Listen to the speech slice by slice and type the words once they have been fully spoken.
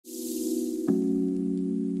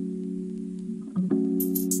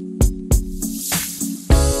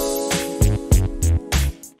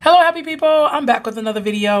happy people, I'm back with another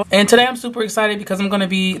video, and today I'm super excited because I'm going to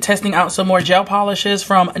be testing out some more gel polishes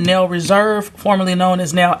from Nail Reserve, formerly known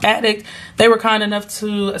as Nail Addict. They were kind enough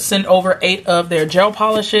to send over 8 of their gel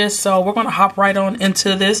polishes, so we're going to hop right on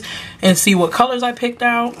into this and see what colors I picked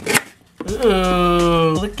out.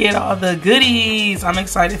 Ooh, look at all the goodies. I'm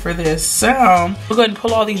excited for this. So we'll go ahead and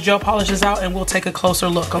pull all these gel polishes out and we'll take a closer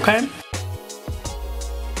look, okay?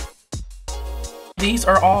 These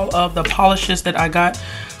are all of the polishes that I got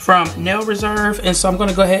from Nail Reserve, and so I'm going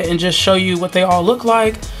to go ahead and just show you what they all look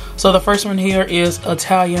like. So the first one here is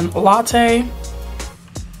Italian Latte.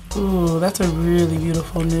 Ooh, that's a really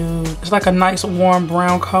beautiful nude. It's like a nice warm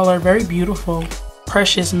brown color, very beautiful.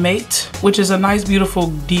 Precious Mate, which is a nice beautiful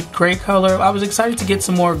deep gray color. I was excited to get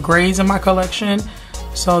some more grays in my collection,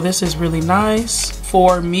 so this is really nice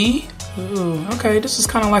for me. Ooh, okay, this is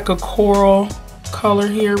kind of like a coral color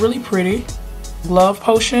here, really pretty. Love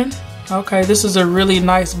Potion. Okay, this is a really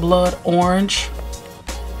nice blood orange,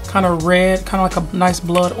 kind of red, kind of like a nice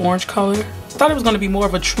blood orange color. I thought it was going to be more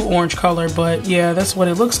of a true orange color, but yeah, that's what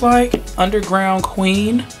it looks like. Underground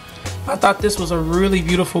Queen. I thought this was a really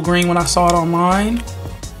beautiful green when I saw it online.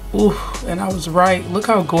 Ooh, and I was right. Look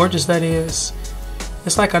how gorgeous that is.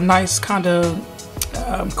 It's like a nice kind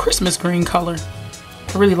of Christmas green color.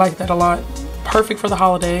 I really like that a lot. Perfect for the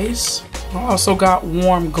holidays. I also got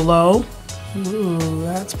Warm Glow. Ooh,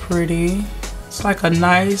 that's pretty. It's like a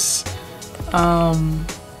nice, I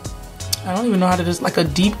don't even know how to just, like a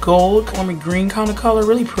deep gold, army green kind of color,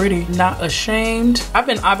 really pretty. Not Ashamed. I've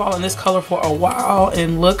been eyeballing this color for a while,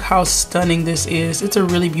 and look how stunning this is. It's a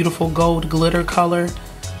really beautiful gold glitter color.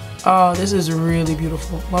 Oh, this is really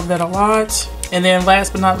beautiful. Love that a lot. And then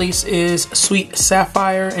last but not least is Sweet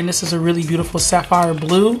Sapphire, and this is a really beautiful sapphire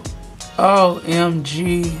blue.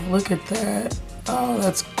 OMG, look at that. Oh,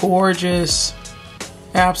 that's gorgeous.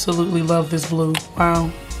 Absolutely love this blue.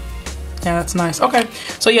 Wow. Yeah, that's nice. Okay,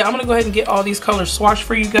 so yeah, I'm gonna go ahead and get all these colors swatched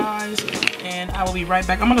for you guys, and I will be right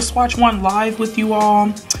back. I'm gonna swatch one live with you all,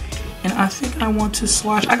 and I think I want to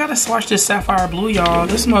swatch, I gotta swatch this sapphire blue, y'all.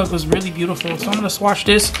 This mug was really beautiful, so I'm gonna swatch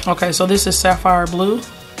this. Okay, so this is sapphire blue.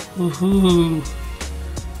 Woohoo.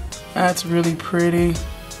 That's really pretty.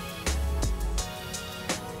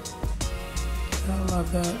 I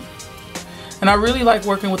love that. And I really like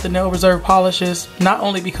working with the Nail Reserve polishes, not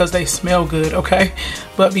only because they smell good, okay,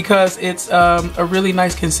 but because it's a really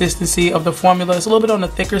nice consistency of the formula. It's a little bit on the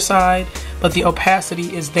thicker side, but the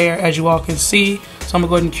opacity is there, as you all can see. So I'm gonna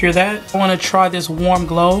go ahead and cure that. I wanna try this Warm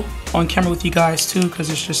Glow on camera with you guys too,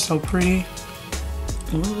 because it's just so pretty.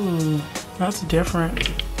 Ooh, that's different.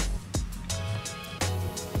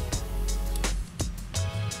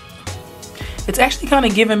 It's actually kind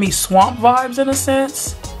of giving me swamp vibes in a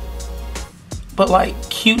sense, but like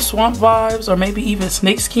cute swamp vibes, or maybe even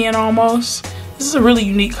snakeskin almost. This is a really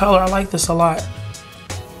unique color. I like this a lot.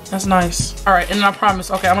 That's nice. All right, and then I promise,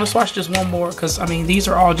 okay, I'm gonna swatch just one more because I mean, these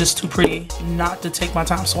are all just too pretty not to take my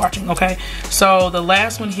time swatching, okay? So the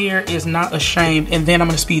last one here is Not Ashamed, and then I'm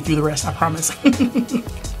gonna speed through the rest, I promise.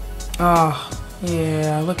 Oh,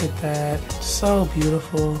 yeah, look at that. So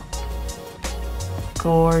beautiful.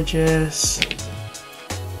 Gorgeous.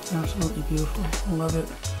 Absolutely beautiful. I love it.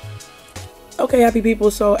 Okay, happy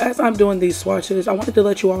people, so as I'm doing these swatches, I wanted to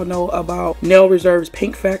let you all know about Nail Reserve's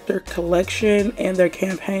Pink Factor collection and their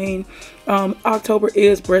campaign. October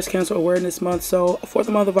is Breast Cancer Awareness Month, so for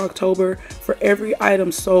the month of October, for every item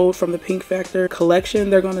sold from the Pink Factor collection,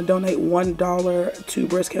 they're going to donate $1 to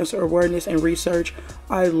breast cancer awareness and research.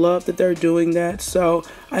 I love that they're doing that, so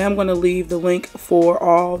I am going to leave the link for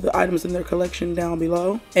all the items in their collection down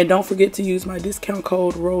below. And don't forget to use my discount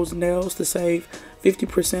code ROSENAILS to save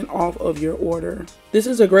 50% off of your order. This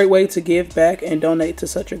is a great way to give back and donate to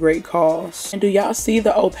such a great cause. And do y'all see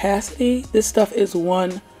the opacity? This stuff is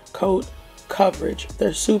one coat coverage.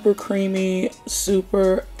 They're super creamy,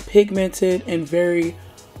 super pigmented, and very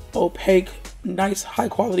opaque, nice high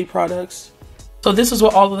quality products. So this is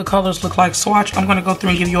what all of the colors look like swatch. I'm gonna go through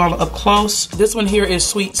and give you all up close. This one here is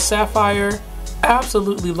Sweet Sapphire.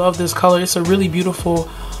 Absolutely love this color. It's a really beautiful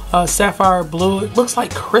sapphire blue. It looks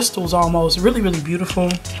like crystals almost. Really, really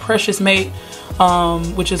beautiful. Precious Mate,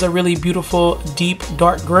 which is a really beautiful deep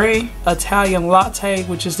dark gray. Italian Latte,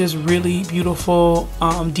 which is this really beautiful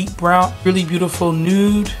deep brown, really beautiful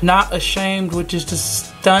nude. Not Ashamed, which is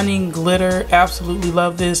just stunning glitter. Absolutely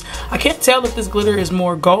love this. I can't tell if this glitter is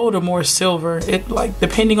more gold or more silver. It, like,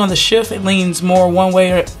 depending on the shift, it leans more one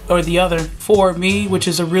way or the other. For Me, which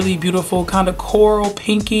is a really beautiful kind of coral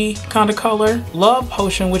pinky kind of color. Love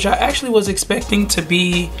Potion, which I actually was expecting to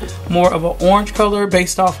be more of an orange color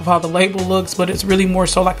based off of how the label looks, but it's really more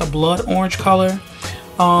so like a blood orange color.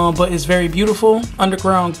 but it's very beautiful.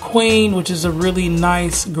 Underground Queen, which is a really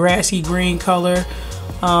nice grassy green color.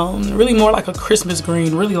 Really more like a Christmas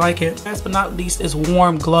green, really like it. Last but not least is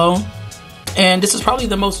Warm Glow. And this is probably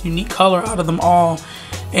the most unique color out of them all.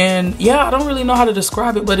 And yeah, I don't really know how to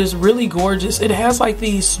describe it, but it's really gorgeous. It has like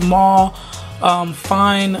these small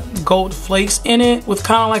fine gold flakes in it with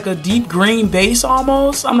kind of like a deep green base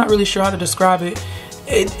almost. I'm not really sure how to describe it.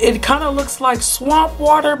 It kind of looks like swamp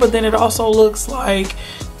water, but then it also looks like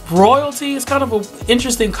royalty. It's kind of an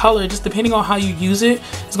interesting color. Just depending on how you use it,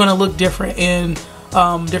 it's going to look different in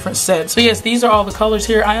different sets. So yes, these are all the colors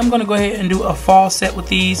here. I am going to go ahead and do a fall set with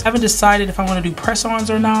these. I haven't decided if I want to do press-ons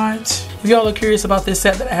or not. If y'all are curious about this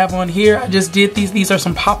set that I have on here, I just did these. These are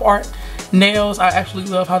some pop art nails. I actually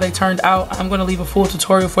love how they turned out. I'm going to leave a full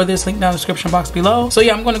tutorial for this link down in the description box below. So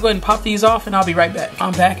yeah, I'm going to go ahead and pop these off and I'll be right back.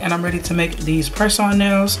 I'm back and I'm ready to make these press-on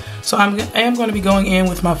nails. So I am going to be going in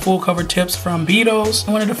with my full cover tips from Beetles.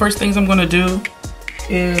 One of the first things I'm going to do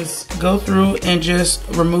is go through and just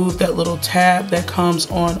remove that little tab that comes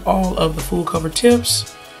on all of the full cover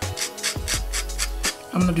tips.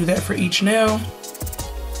 I'm going to do that for each nail.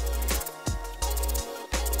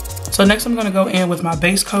 So next I'm going to go in with my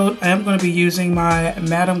base coat. I am going to be using my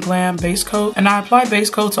Madam Glam base coat. And I apply base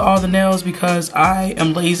coat to all the nails because I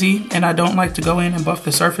am lazy and I don't like to go in and buff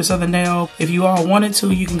the surface of the nail. If you all wanted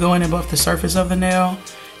to, you can go in and buff the surface of the nail,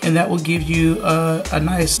 and that will give you a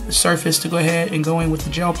nice surface to go ahead and go in with the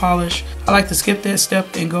gel polish. I like to skip that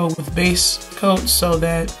step and go with base coat so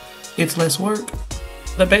that it's less work.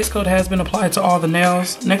 The base coat has been applied to all the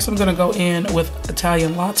nails. Next I'm going to go in with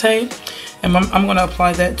Italian Latte, and I'm going to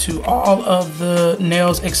apply that to all of the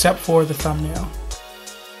nails except for the thumbnail.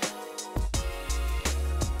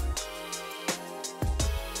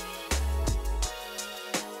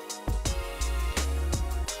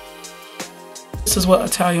 This is what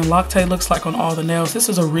Italian Latte looks like on all the nails. This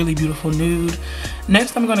is a really beautiful nude.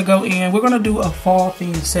 Next, I'm gonna go in. We're gonna do a fall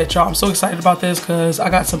themed set, y'all. I'm so excited about this because I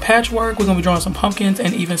got some patchwork. We're gonna be drawing some pumpkins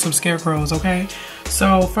and even some scarecrows, okay?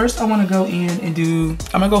 So first I wanna go in and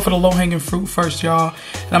I'm gonna go for the low hanging fruit first, y'all.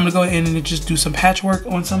 And I'm gonna go in and just do some patchwork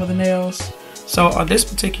on some of the nails. So on this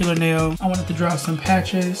particular nail, I wanted to draw some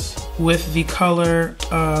patches with the color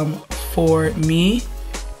For Me.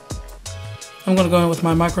 I'm going to go in with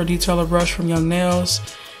my micro detailer brush from Young Nails,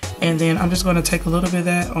 and then I'm just going to take a little bit of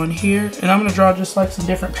that on here, and I'm going to draw just like some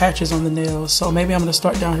different patches on the nails. So maybe I'm going to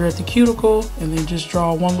start down here at the cuticle and then just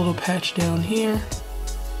draw one little patch down here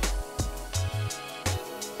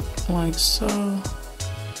like so.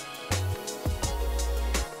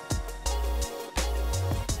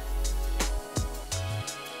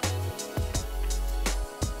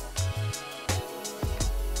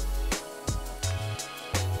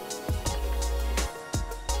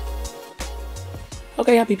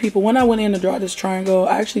 Okay, happy people, when I went in to draw this triangle,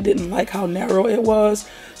 I actually didn't like how narrow it was.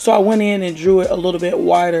 So I went in and drew it a little bit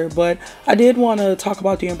wider. But I did want to talk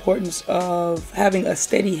about the importance of having a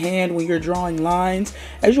steady hand when you're drawing lines.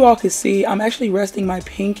 As you all can see, I'm actually resting my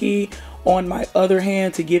pinky on my other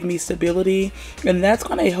hand to give me stability. And that's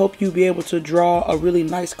going to help you be able to draw a really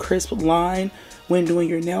nice crisp line when doing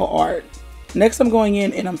your nail art. Next, I'm going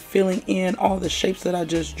in and I'm filling in all the shapes that I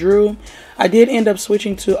just drew. I did end up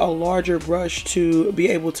switching to a larger brush to be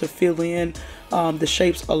able to fill in the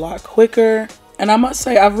shapes a lot quicker. And I must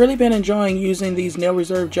say, I've really been enjoying using these Nail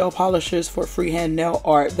Reserve gel polishes for freehand nail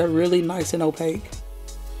art. They're really nice and opaque.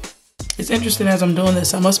 It's interesting as I'm doing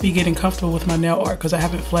this, I must be getting comfortable with my nail art because I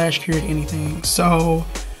haven't flash cured anything. So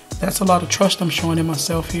that's a lot of trust I'm showing in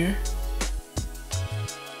myself here.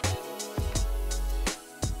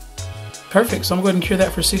 Perfect, so I'm going to cure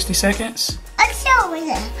that for 60 seconds.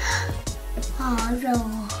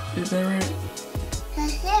 Is that right?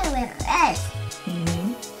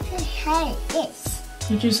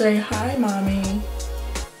 Did you say hi, mommy?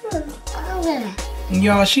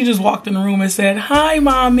 Y'all, she just walked in the room and said, hi,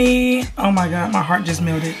 mommy. Oh my God, my heart just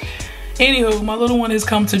melted. Anywho, my little one has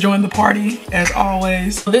come to join the party as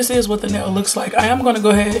always. This is what the nail looks like. I am going to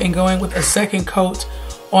go ahead and go in with a second coat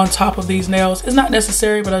on top of these nails. It's not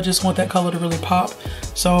necessary, but I just want that color to really pop.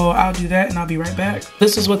 So I'll do that and I'll be right back.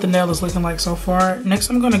 This is what the nail is looking like so far. Next,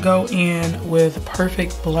 I'm gonna go in with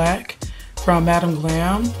Perfect Black from Madam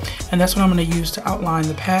Glam. And that's what I'm gonna use to outline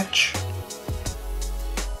the patch.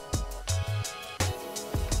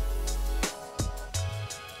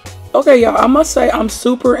 Okay, y'all, I must say I'm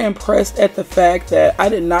super impressed at the fact that I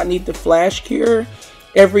did not need to flash cure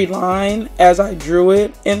every line as I drew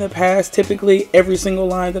it. In the past, typically every single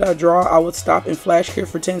line that I draw, I would stop and flash cure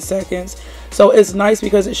for 10 seconds. So it's nice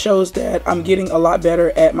because it shows that I'm getting a lot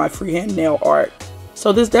better at my freehand nail art.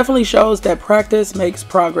 So this definitely shows that practice makes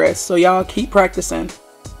progress. So y'all keep practicing.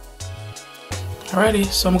 Alrighty,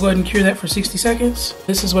 so I'm gonna go ahead and cure that for 60 seconds.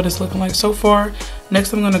 This is what it's looking like so far.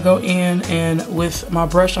 Next, I'm gonna go in and with my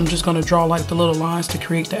brush, I'm just gonna draw like the little lines to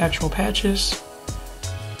create the actual patches.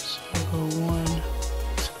 So I'll go 1,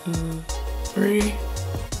 2, 3.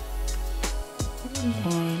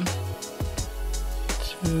 1,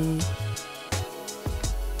 2,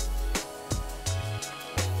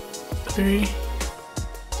 3.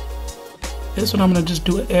 This one I'm gonna just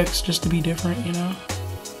do an X just to be different, you know.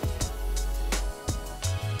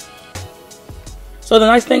 So the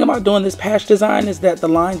nice thing about doing this patch design is that the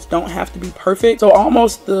lines don't have to be perfect. So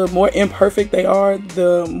almost the more imperfect they are,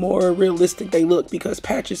 the more realistic they look because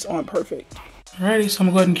patches aren't perfect. Alrighty, so I'm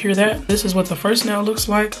gonna go ahead and cure that. This is what the first nail looks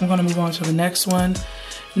like. I'm gonna move on to the next one.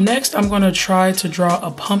 Next, I'm gonna try to draw a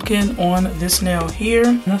pumpkin on this nail here.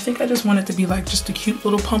 And I think I just want it to be like just a cute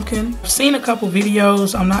little pumpkin. I've seen a couple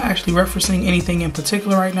videos. I'm not actually referencing anything in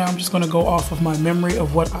particular right now. I'm just gonna go off of my memory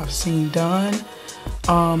of what I've seen done.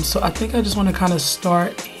 So I think I just want to kind of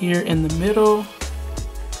start here in the middle,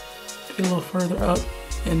 get a little further up,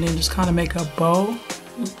 and then just kind of make a bow.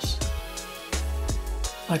 Oops.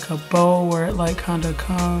 Like a bow where it like kind of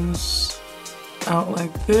comes out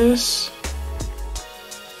like this.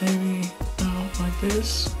 Maybe out like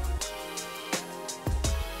this.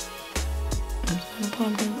 Is that a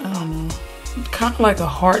pumpkin? I don't know. Kind of like a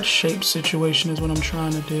heart-shaped situation is what I'm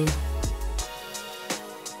trying to do.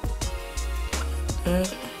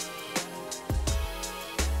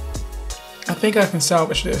 I think I can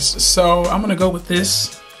salvage this, so I'm gonna go with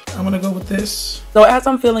this. So as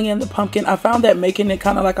I'm filling in the pumpkin, I found that making it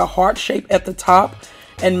kind of like a heart shape at the top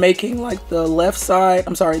and making like the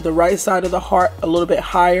right side of the heart a little bit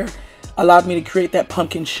higher allowed me to create that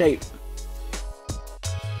pumpkin shape.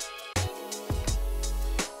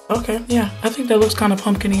 Okay, yeah, I think that looks kind of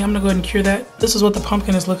pumpkin-y. I'm gonna go ahead and cure that. This is what the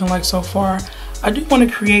pumpkin is looking like so far. I do want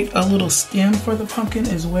to create a little stem for the pumpkin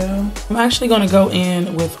as well. I'm actually gonna go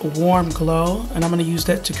in with Warm Glow, and I'm gonna use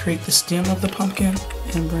that to create the stem of the pumpkin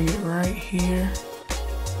and bring it right here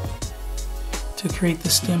to create the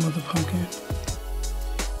stem of the pumpkin.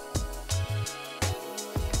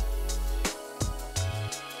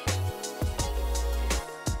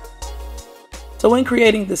 So when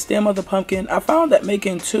creating the stem of the pumpkin, I found that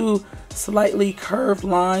making two slightly curved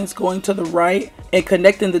lines going to the right and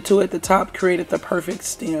connecting the two at the top created the perfect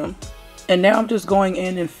stem. And now I'm just going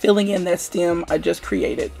in and filling in that stem I just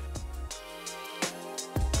created.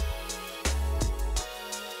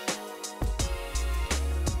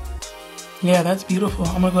 Yeah, that's beautiful.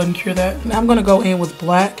 I'm gonna go ahead and cure that. Now I'm gonna go in with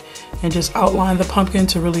black and just outline the pumpkin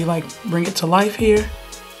to really like bring it to life here.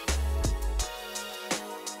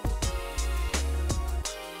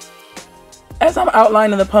 As I'm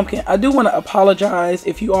outlining the pumpkin, I do want to apologize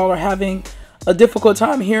if you all are having a difficult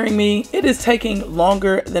time hearing me. It is taking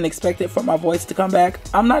longer than expected for my voice to come back.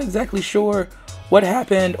 I'm not exactly sure what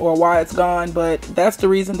happened or why it's gone, but that's the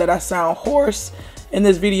reason that I sound hoarse in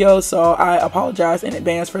this video, so I apologize in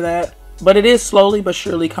advance for that. But it is slowly but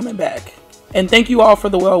surely coming back. And thank you all for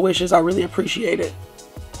the well wishes. I really appreciate it.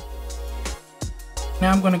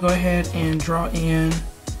 Now I'm going to go ahead and draw in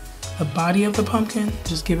the body of the pumpkin,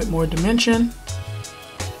 just give it more dimension.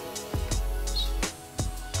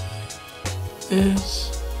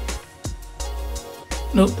 This.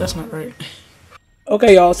 Nope, that's not right.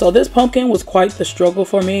 Okay, y'all, so this pumpkin was quite the struggle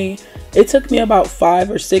for me. It took me about 5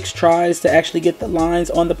 or 6 tries to actually get the lines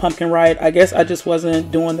on the pumpkin right. I guess I just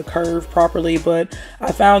wasn't doing the curve properly, but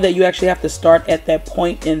I found that you actually have to start at that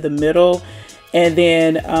point in the middle and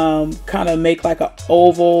then kind of make like an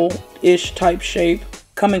oval-ish type shape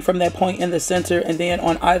coming from that point in the center, and then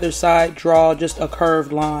on either side draw just a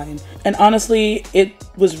curved line. And honestly, it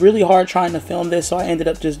was really hard trying to film this, so I ended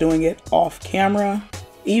up just doing it off camera.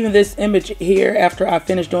 Even this image here, after I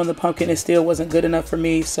finished doing the pumpkin, it still wasn't good enough for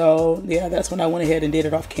me, so yeah, that's when I went ahead and did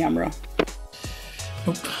it off camera.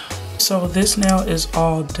 Nope. So this nail is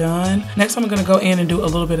all done. Next, I'm gonna go in and do a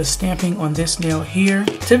little bit of stamping on this nail here.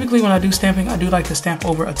 Typically when I do stamping, I do like to stamp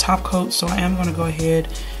over a top coat, so I am gonna go ahead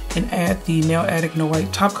and add the Nail Addict No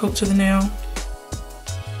Wipe top coat to the nail.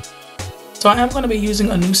 So I am going to be using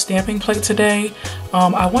a new stamping plate today.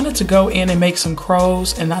 I wanted to go in and make some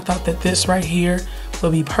crows, and I thought that this right here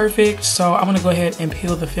will be perfect. So I'm going to go ahead and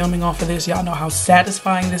peel the filming off of this. Y'all know how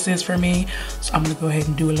satisfying this is for me. So I'm going to go ahead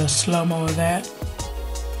and do a little slow-mo of that.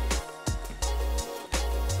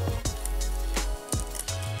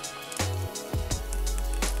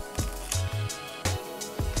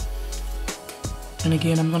 And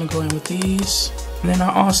again, I'm gonna go in with these. And then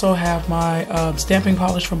I also have my stamping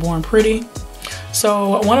polish from Born Pretty.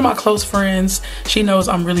 So one of my close friends, she knows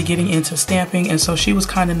I'm really getting into stamping, and so she was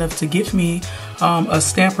kind enough to give me a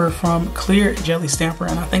stamper from Clear Jelly Stamper,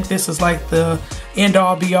 and I think this is like the end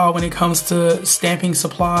all be all when it comes to stamping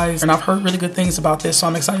supplies, and I've heard really good things about this, so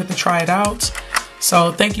I'm excited to try it out.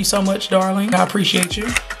 So thank you so much, darling. I appreciate you.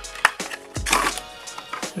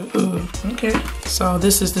 Ooh, okay, so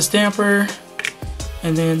this is the stamper,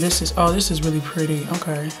 and then this is, oh, this is really pretty.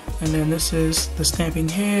 Okay, and then this is the stamping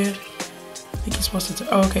head. I think you're supposed to,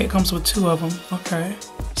 oh, okay, it comes with 2 of them. Okay,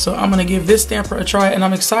 so I'm gonna give this stamper a try, and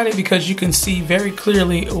I'm excited because you can see very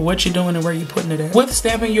clearly what you're doing and where you're putting it at. With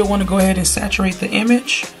stamping, you'll want to go ahead and saturate the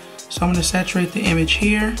image. So I'm gonna saturate the image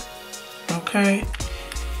here. Okay,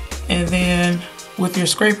 and then with your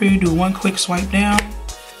scraper, you do 1 quick swipe down,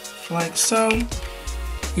 like so.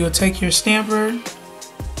 You'll take your stamper,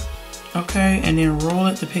 okay, and then roll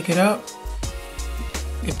it to pick it up.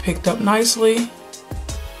 It picked up nicely,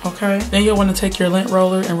 okay. Then you'll want to take your lint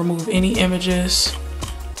roller and remove any images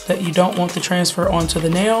that you don't want to transfer onto the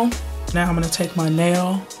nail. Now I'm going to take my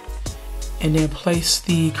nail and then place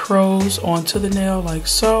the crows onto the nail like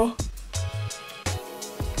so.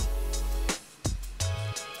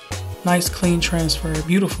 Nice clean transfer,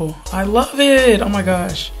 beautiful. I love it, oh my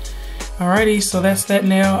gosh. Alrighty, so that's that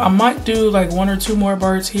nail. I might do like 1 or 2 more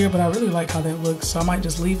birds here, but I really like how that looks, so I might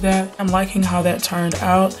just leave that. I'm liking how that turned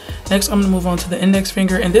out. Next, I'm gonna move on to the index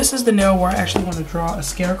finger, and this is the nail where I actually want to draw a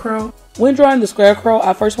scarecrow. When drawing the scarecrow,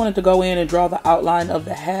 I first wanted to go in and draw the outline of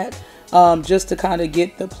the hat, just to kind of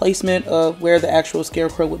get the placement of where the actual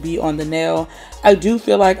scarecrow would be on the nail. I do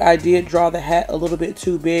feel like I did draw the hat a little bit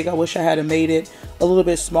too big. I wish I had made it a little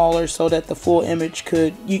bit smaller so that the full image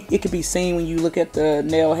it could be seen when you look at the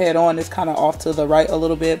nail head on. It's kind of off to the right a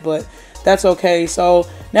little bit, but that's okay. So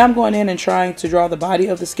now I'm going in and trying to draw the body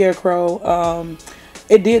of the scarecrow.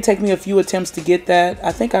 It did take me a few attempts to get that.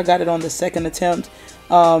 I think I got it on the 2nd attempt.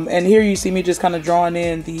 And here you see me just kind of drawing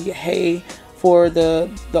in the hay for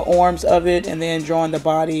the arms of it, and then drawing the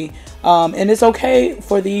body. And it's okay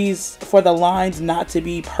for the lines not to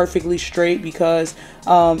be perfectly straight because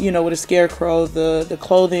you know, with a scarecrow, the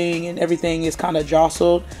clothing and everything is kind of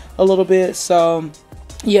jostled a little bit. So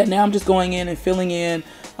yeah, now I'm just going in and filling in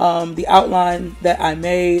the outline that I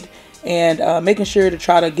made, and making sure to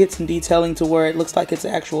try to get some detailing to where it looks like it's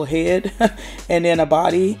an actual head and then a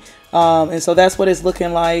body. And so that's what it's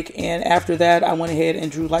looking like. And after that, I went ahead and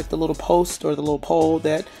drew like the little post or the little pole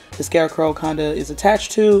that the scarecrow kind of is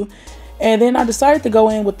attached to. And then I decided to go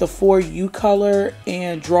in with the 4U color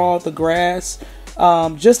and draw the grass,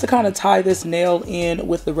 just to kind of tie this nail in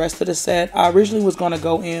with the rest of the set. I originally was going to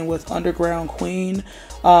go in with Underground Queen.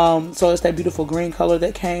 So it's that beautiful green color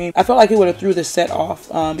that came. I felt like it would have threw the set off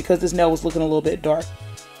because this nail was looking a little bit dark.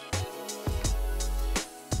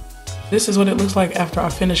 This is what it looks like after I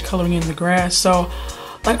finish coloring in the grass. So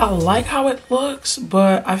like, I like how it looks,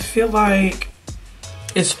 but I feel like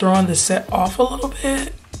it's throwing the set off a little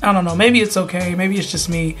bit. I don't know, maybe it's okay, maybe it's just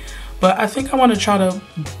me, but I think I want to try to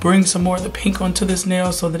bring some more of the pink onto this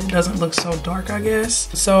nail so that it doesn't look so dark, I guess.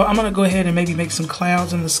 So I'm gonna go ahead and maybe make some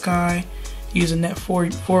clouds in the sky using that for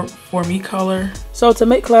me color. So to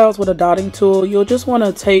make clouds with a dotting tool, you'll just want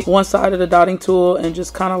to take one side of the dotting tool and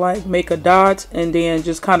just kind of like make a dot, and then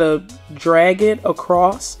just kind of drag it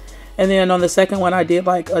across. And then on the second one, I did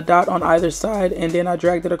like a dot on either side, and then I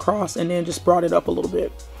dragged it across and then just brought it up a little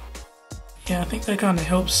bit. Yeah, I think that kind of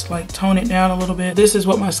helps like tone it down a little bit. This is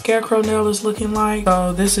what my scarecrow nail is looking like.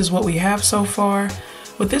 So this is what we have so far.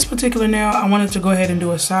 With this particular nail, I wanted to go ahead and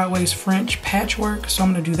do a sideways French patchwork, so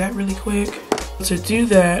I'm gonna do that really quick. To do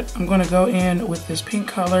that, I'm gonna go in with this pink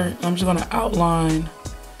color. I'm just gonna outline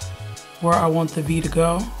where I want the V to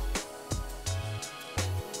go.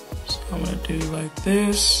 So I'm gonna do like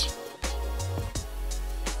this.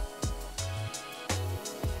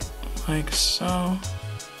 Like so.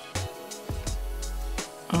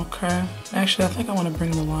 Okay, actually I think I want to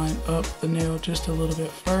bring the line up the nail just a little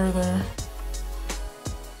bit further.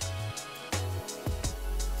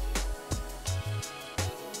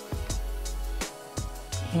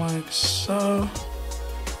 Like so.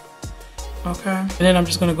 Okay, and then I'm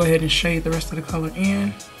just going to go ahead and shade the rest of the color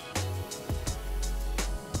in.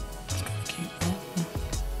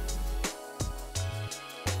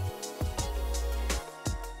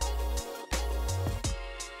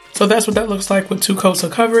 So that's what that looks like with 2 coats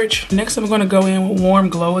of coverage. Next, I'm going to go in with Warm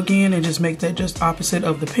Glow again and just make that just opposite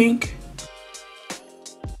of the pink.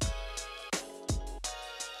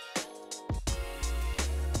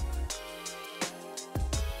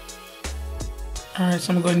 All right,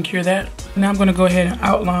 so I'm going to go ahead and cure that. Now I'm going to go ahead and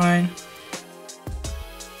outline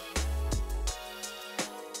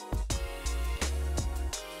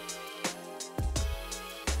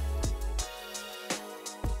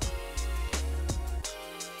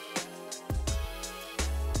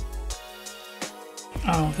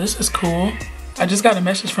Oh, this is cool. I just got a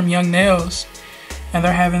message from Young Nails, and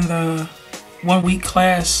they're having the 1-week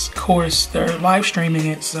class course. They're live streaming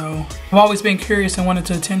it, so I've always been curious and wanted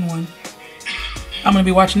to attend one. I'm gonna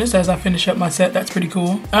be watching this as I finish up my set. That's pretty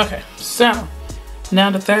cool. Okay, so now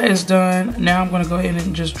that that is done, now I'm gonna go ahead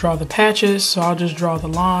and just draw the patches. So I'll just draw the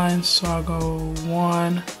lines. So I'll go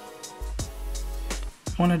 1. I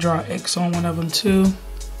wanna draw X on one of them too.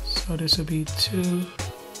 So this would be 2.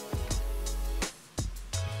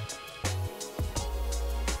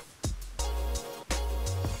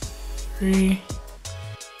 3.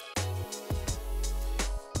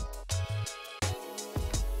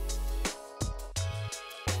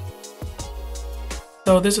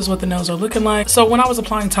 So this is what the nails are looking like. So when I was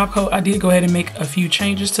applying top coat, I did go ahead and make a few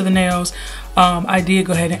changes to the nails. I did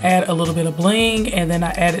go ahead and add a little bit of bling, and then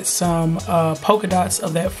I added some polka dots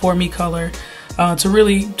of that For Me color to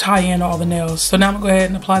really tie in all the nails. So now I'm gonna go ahead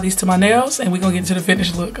and apply these to my nails, and we're gonna get into the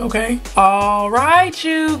finished look, okay? All right,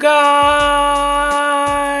 you guys.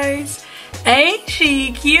 Ain't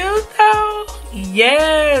she cute though?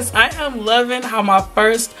 Yes, I am loving how my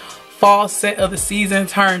first fall set of the season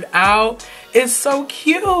turned out. It's so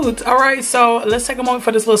cute. All right, so let's take a moment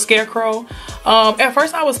for this little scarecrow. At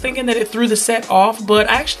first I was thinking that it threw the set off, but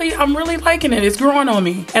actually I'm really liking it. It's growing on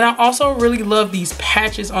me. And I also really love these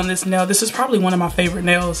patches on this nail. This is probably one of my favorite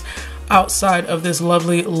nails outside of this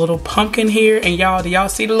lovely little pumpkin here. And y'all, do y'all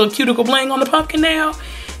see the little cuticle bling on the pumpkin nail?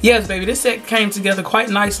 Yes, baby, this set came together quite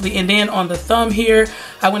nicely. And then on the thumb here,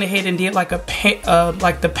 I went ahead and did like a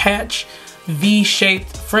like the patch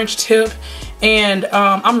V-shaped French tip. And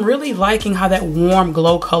I'm really liking how that warm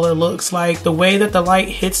glow color looks. Like the way that the light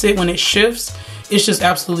hits it when it shifts, it's just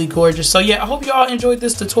absolutely gorgeous. So yeah, I hope you all enjoyed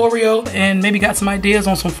this tutorial and maybe got some ideas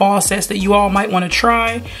on some fall sets that you all might want to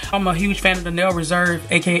try. I'm a huge fan of the Nail Reserve,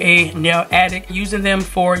 aka Nail Addict, using them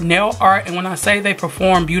for nail art. And when I say they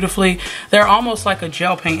perform beautifully, they're almost like a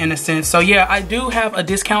gel paint in a sense. So yeah, I do have a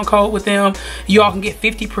discount code with them. You all can get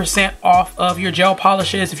 50% off of your gel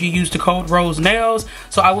polishes if you use the code Rose Nails.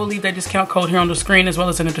 So I will leave that discount code here on the screen as well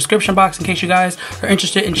as in the description box in case you guys are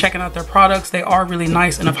interested in checking out their products. They are really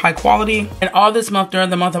nice and of high quality. And all this month, during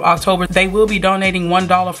the month of October, they will be donating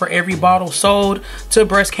 $1 for every bottle sold to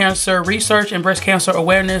breast cancer research and breast cancer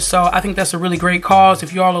awareness. So I think that's a really great cause.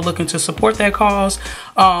 If you all are looking to support that cause,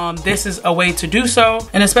 this is a way to do so.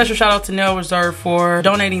 And a special shout out to Nail Reserve for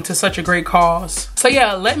donating to such a great cause. So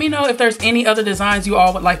yeah, let me know if there's any other designs you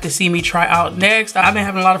all would like to see me try out next. I've been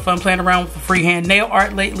having a lot of fun playing around with the freehand nail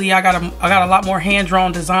art lately. I got a lot more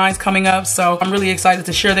hand-drawn designs coming up, so I'm really excited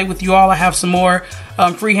to share that with you all. I have some more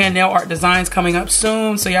freehand nail art designs coming up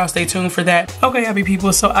soon, so y'all stay tuned for that. Okay, happy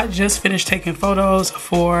people, so I just finished taking photos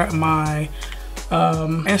for my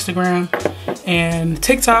Instagram and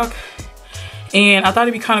TikTok, and I thought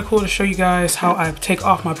it'd be kind of cool to show you guys how I take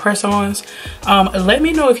off my press-ons. Let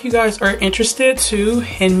me know if you guys are interested too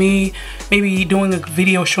in me maybe doing a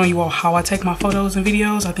video showing you all how I take my photos and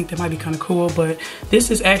videos. I think that might be kind of cool. But this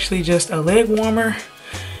is actually just a leg warmer,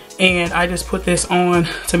 and I just put this on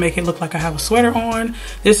to make it look like I have a sweater on.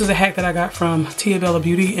 This is a hack that I got from Tia Bella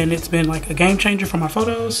Beauty, and it's been like a game changer for my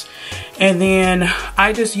photos. And then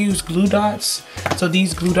I just use glue dots. So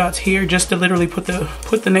these glue dots here, just to literally put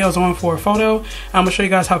the nails on for a photo. I'm gonna show you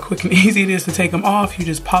guys how quick and easy it is to take them off. You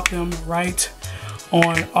just pop them right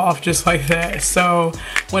on off just like that. So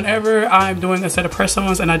whenever I'm doing a set of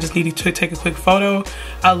press-ons and I just need to take a quick photo,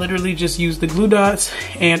 I literally just use the glue dots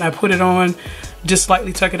and I put it on, just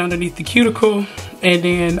slightly tuck it underneath the cuticle, and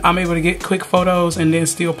then I'm able to get quick photos and then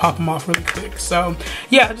still pop them off really quick. So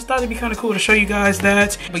yeah, I just thought it'd be kind of cool to show you guys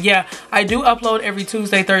that. But yeah, I do upload every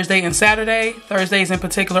Tuesday, Thursday, and Saturday. Thursdays in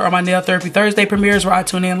particular are my Nail Therapy Thursday premieres, where I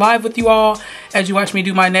tune in live with you all as you watch me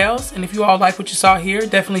do my nails. And if you all like what you saw here,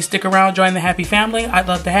 definitely stick around, join the happy family. I'd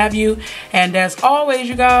love to have you. And as always,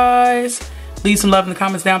 you guys, leave some love in the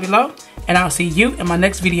comments down below, and I'll see you in my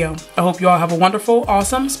next video. I hope you all have a wonderful,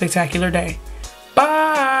 awesome, spectacular day. Bye.